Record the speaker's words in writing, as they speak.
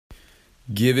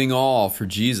Giving all for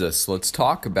Jesus. Let's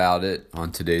talk about it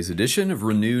on today's edition of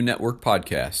Renew Network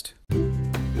Podcast.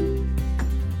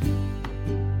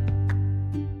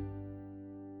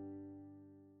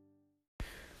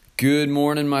 Good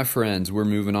morning, my friends. We're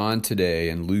moving on today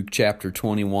in Luke chapter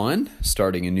 21.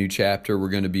 Starting a new chapter, we're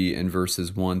going to be in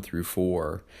verses 1 through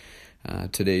 4.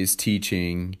 Today's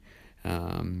teaching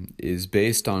is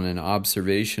based on an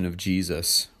observation of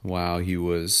Jesus while he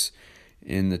was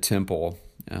in the temple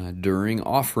during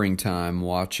offering time,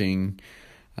 watching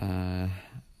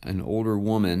an older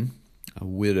woman, a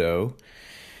widow,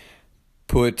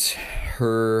 put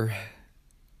her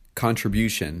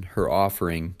contribution, her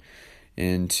offering,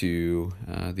 into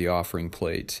the offering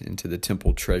plate, into the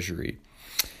temple treasury.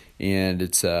 And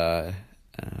it's an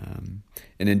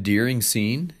endearing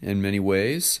scene in many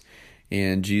ways,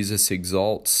 and Jesus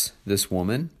exalts this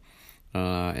woman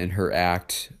in her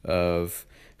act of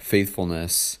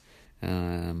faithfulness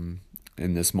in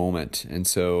this moment. And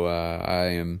so I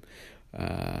am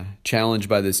challenged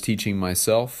by this teaching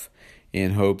myself,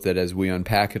 and hope that as we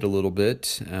unpack it a little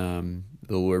bit,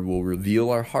 the Lord will reveal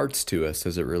our hearts to us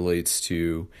as it relates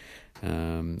to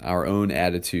our own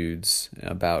attitudes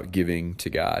about giving to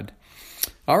God.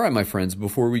 All right, my friends,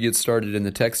 before we get started in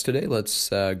the text today, let's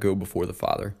go before the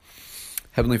Father.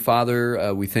 Heavenly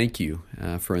Father, we thank you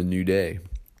for a new day.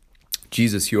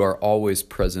 Jesus, you are always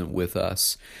present with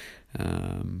us.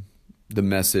 The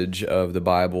message of the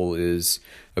Bible is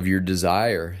of your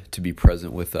desire to be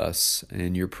present with us,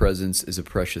 and your presence is a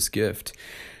precious gift.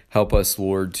 Help us,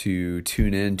 Lord, to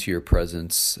tune in to your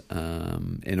presence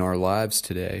in our lives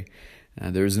today.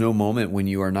 There's no moment when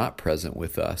you are not present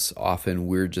with us. Often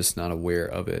we're just not aware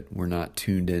of it. We're not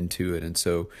tuned into it. And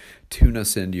so tune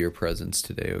us into your presence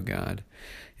today, O God,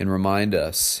 and remind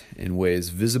us in ways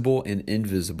visible and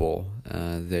invisible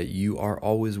that you are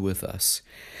always with us.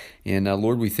 And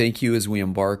Lord, we thank you as we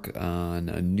embark on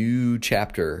a new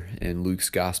chapter in Luke's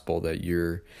gospel, that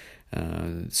your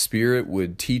Spirit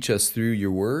would teach us through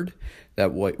your word,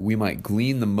 that what we might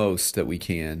glean the most that we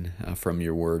can from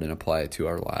your word and apply it to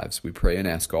our lives. We pray and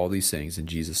ask all these things in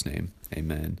Jesus' name.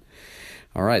 Amen.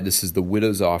 All right, this is the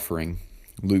widow's offering,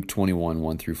 Luke 21,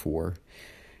 1 through 4.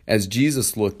 As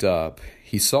Jesus looked up,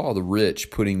 he saw the rich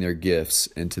putting their gifts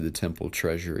into the temple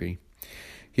treasury.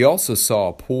 He also saw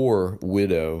a poor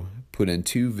widow put in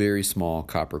 2 very small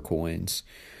copper coins.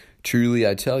 "Truly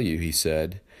I tell you," he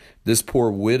said, "this poor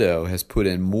widow has put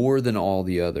in more than all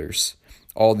the others.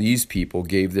 All these people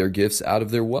gave their gifts out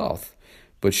of their wealth,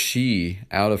 but she,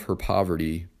 out of her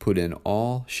poverty, put in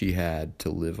all she had to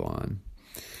live on."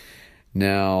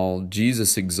 Now,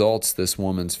 Jesus exalts this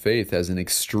woman's faith as an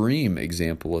extreme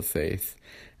example of faith.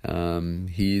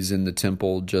 He's in the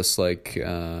temple just like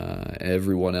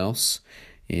everyone else,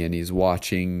 and he's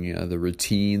watching the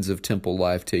routines of temple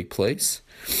life take place.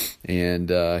 And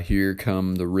here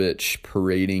come the rich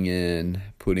parading in,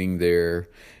 putting their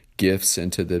gifts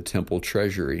into the temple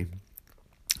treasury.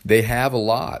 They have a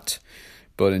lot,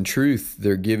 but in truth,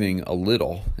 they're giving a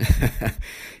little,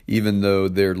 even though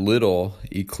their little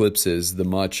eclipses the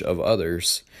much of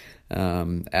others.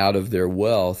 Out of their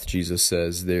wealth, Jesus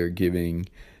says, they're giving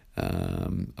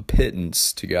a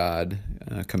pittance to God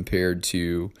compared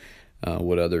to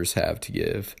what others have to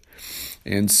give.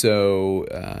 And so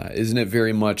isn't it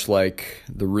very much like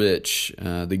the rich,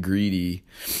 the greedy,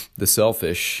 the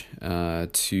selfish,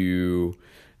 to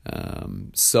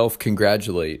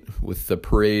self-congratulate with the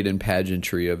parade and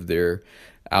pageantry of their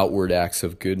outward acts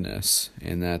of goodness?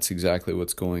 And that's exactly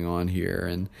what's going on here.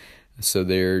 And so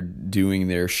they're doing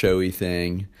their showy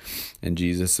thing, and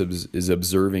Jesus is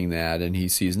observing that, and he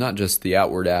sees not just the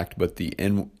outward act, but the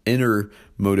inner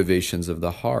motivations of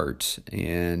the heart.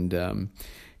 And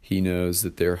he knows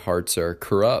that their hearts are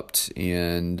corrupt,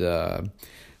 and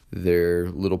their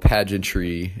little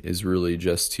pageantry is really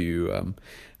just to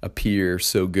appear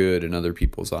so good in other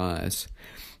people's eyes.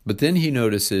 But then he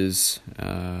notices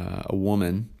a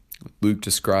woman. Luke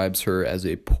describes her as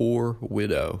a poor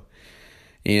widow.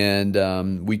 And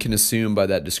we can assume by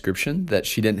that description that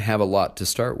she didn't have a lot to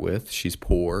start with. She's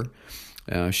poor.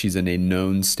 She's in a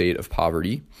known state of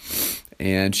poverty.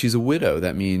 And she's a widow.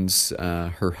 That means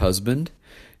her husband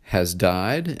has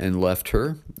died and left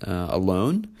her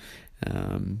alone.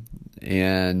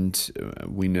 And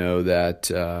we know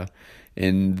that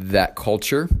in that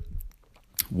culture,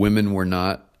 women were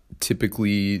not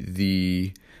typically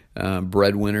the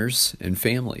breadwinners in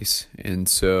families. And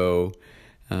so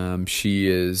she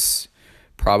is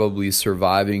probably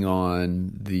surviving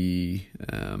on the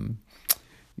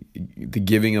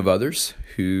giving of others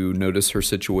who notice her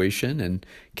situation and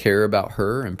care about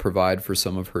her and provide for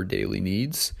some of her daily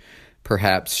needs.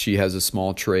 Perhaps she has a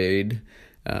small trade,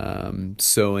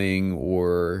 sewing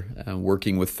or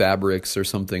working with fabrics or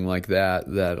something like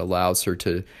that, that allows her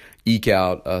to eke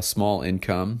out a small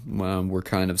income. We're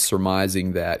kind of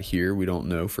surmising that here. We don't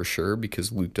know for sure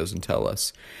because Luke doesn't tell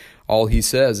us. All he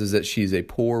says is that she's a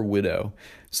poor widow.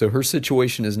 So her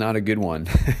situation is not a good one.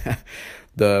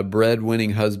 The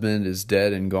breadwinning husband is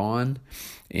dead and gone,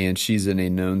 and she's in a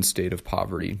known state of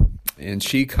poverty. And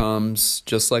she comes,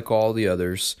 just like all the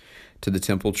others, to the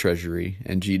temple treasury,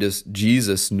 and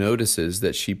Jesus notices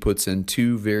that she puts in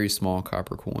 2 very small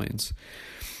copper coins.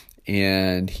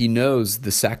 And he knows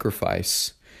the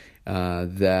sacrifice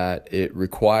that it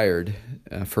required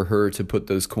for her to put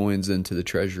those coins into the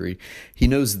treasury. He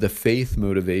knows the faith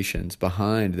motivations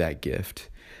behind that gift.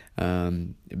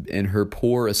 In her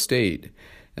poor estate,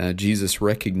 Jesus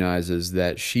recognizes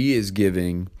that she is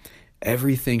giving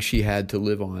everything she had to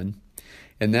live on.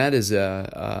 And that is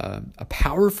a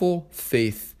powerful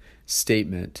faith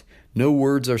statement. No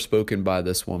words are spoken by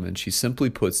this woman. She simply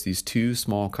puts these 2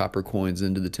 small copper coins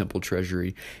into the temple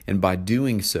treasury, and by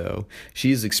doing so,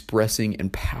 she is expressing in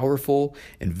powerful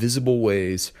and visible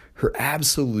ways her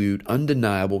absolute,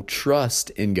 undeniable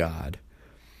trust in God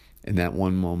in that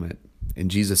one moment.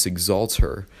 And Jesus exalts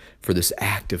her for this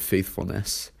act of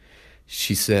faithfulness.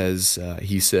 He says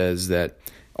that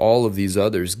all of these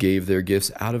others gave their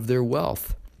gifts out of their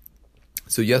wealth.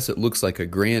 So yes, it looks like a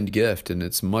grand gift, and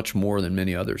it's much more than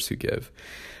many others who give.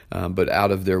 But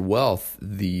out of their wealth,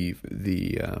 the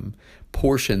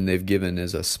portion they've given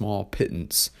is a small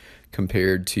pittance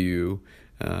compared to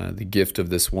the gift of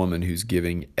this woman who's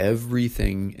giving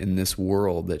everything in this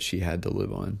world that she had to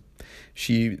live on.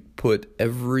 She put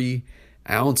every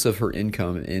ounce of her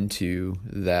income into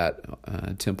that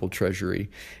temple treasury,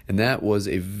 and that was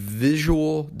a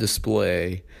visual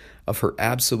display of her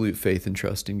absolute faith and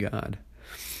trust in God.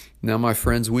 Now, my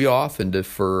friends, we often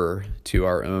defer to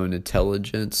our own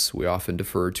intelligence. We often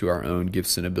defer to our own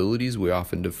gifts and abilities. We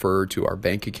often defer to our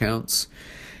bank accounts,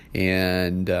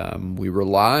 and we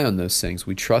rely on those things.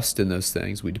 We trust in those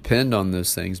things. We depend on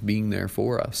those things being there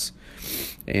for us.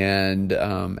 And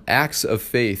acts of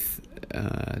faith,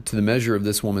 to the measure of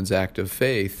this woman's act of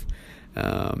faith,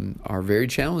 are very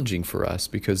challenging for us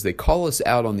because they call us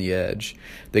out on the edge.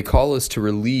 They call us to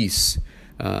release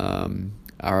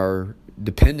our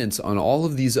dependence on all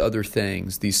of these other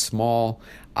things, these small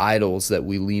idols that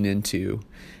we lean into,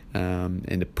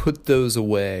 and to put those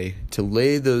away, to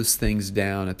lay those things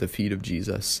down at the feet of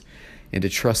Jesus, and to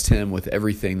trust Him with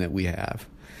everything that we have,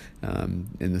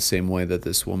 in the same way that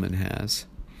this woman has.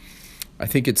 I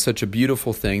think it's such a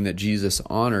beautiful thing that Jesus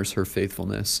honors her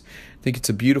faithfulness. I think it's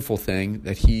a beautiful thing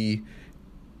that He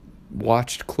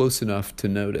watched close enough to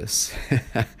notice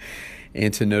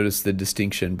and to notice the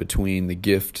distinction between the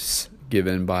gifts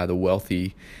given by the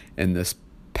wealthy and this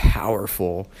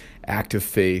powerful act of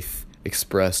faith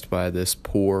expressed by this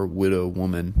poor widow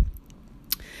woman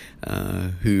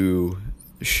who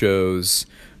shows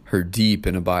her deep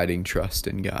and abiding trust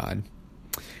in God.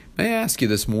 May I ask you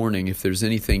this morning if there's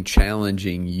anything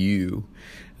challenging you,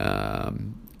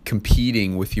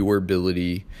 competing with your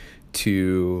ability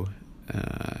to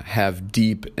have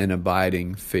deep and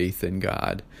abiding faith in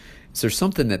God? Is there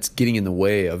something that's getting in the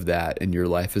way of that in your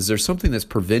life? Is there something that's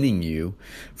preventing you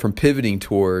from pivoting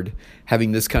toward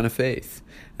having this kind of faith,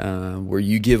 where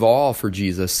you give all for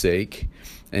Jesus' sake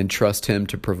and trust Him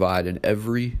to provide in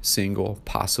every single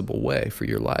possible way for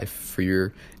your life, for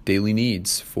your daily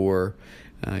needs, for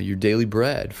your daily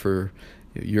bread, for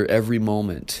your every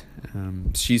moment?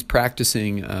 She's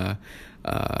practicing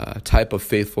a type of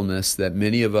faithfulness that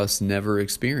many of us never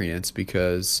experience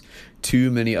because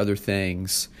too many other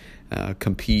things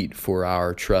compete for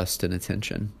our trust and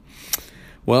attention.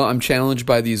 Well, I'm challenged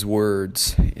by these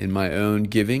words in my own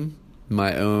giving,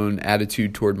 my own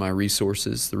attitude toward my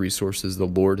resources, the resources the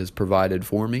Lord has provided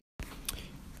for me.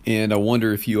 And I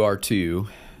wonder if you are too.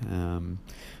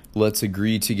 Let's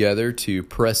agree together to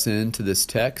press into this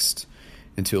text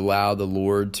and to allow the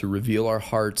Lord to reveal our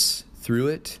hearts through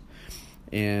it.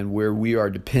 And where we are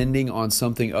depending on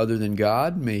something other than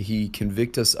God, may He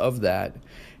convict us of that.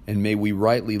 And may we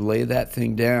rightly lay that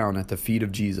thing down at the feet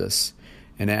of Jesus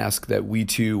and ask that we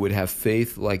too would have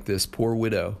faith like this poor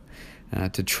widow,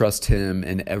 to trust Him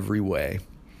in every way.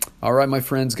 All right, my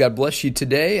friends, God bless you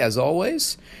today, as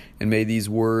always. And may these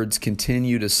words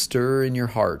continue to stir in your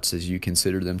hearts as you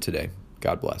consider them today.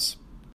 God bless.